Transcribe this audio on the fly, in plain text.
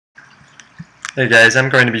Hey guys, I'm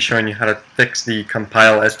going to be showing you how to fix the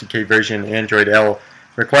compileSdkVersion Android L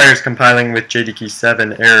requires compiling with JDK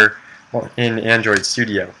 7 error in Android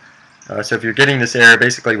Studio. So if you're getting this error,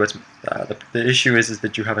 basically what's the issue is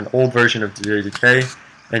that you have an old version of the JDK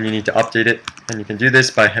and you need to update it. And you can do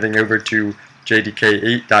this by heading over to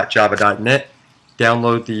jdk8.java.net,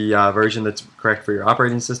 download the version that's correct for your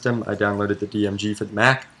operating system. I downloaded the DMG for the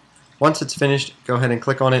Mac. Once it's finished, go ahead and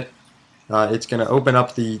click on it. It's going to open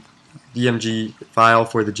up the DMG file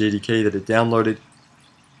for the JDK that it downloaded.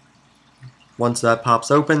 Once that pops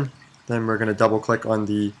open, then we're going to double click on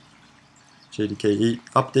the JDK 8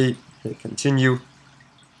 update, hit continue.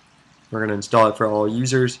 We're going to install it for all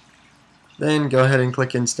users. Then go ahead and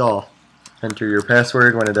click install. Enter your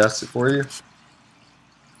password when it asks it for you.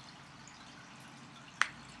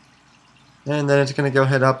 And then it's going to go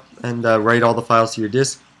ahead up and write all the files to your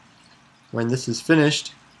disk. When this is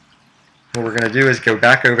finished, what we're going to do is go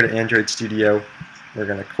back over to Android Studio. We're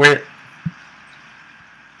going to quit.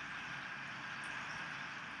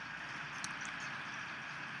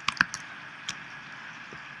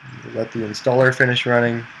 Let the installer finish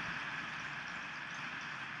running.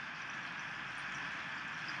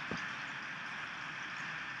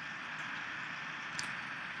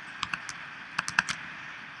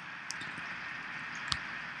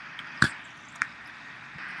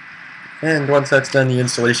 And once that's done, the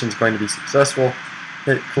installation is going to be successful.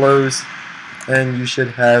 Hit close, and you should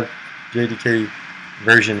have JDK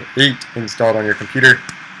version 8 installed on your computer.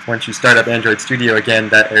 Once you start up Android Studio again,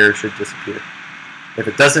 that error should disappear. If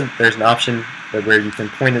it doesn't, there's an option where you can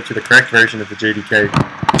point it to the correct version of the JDK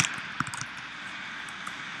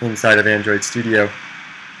inside of Android Studio,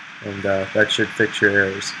 and that should fix your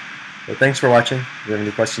errors. So thanks for watching. If you have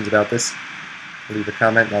any questions about this, leave a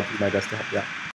comment and I'll do my best to help you out.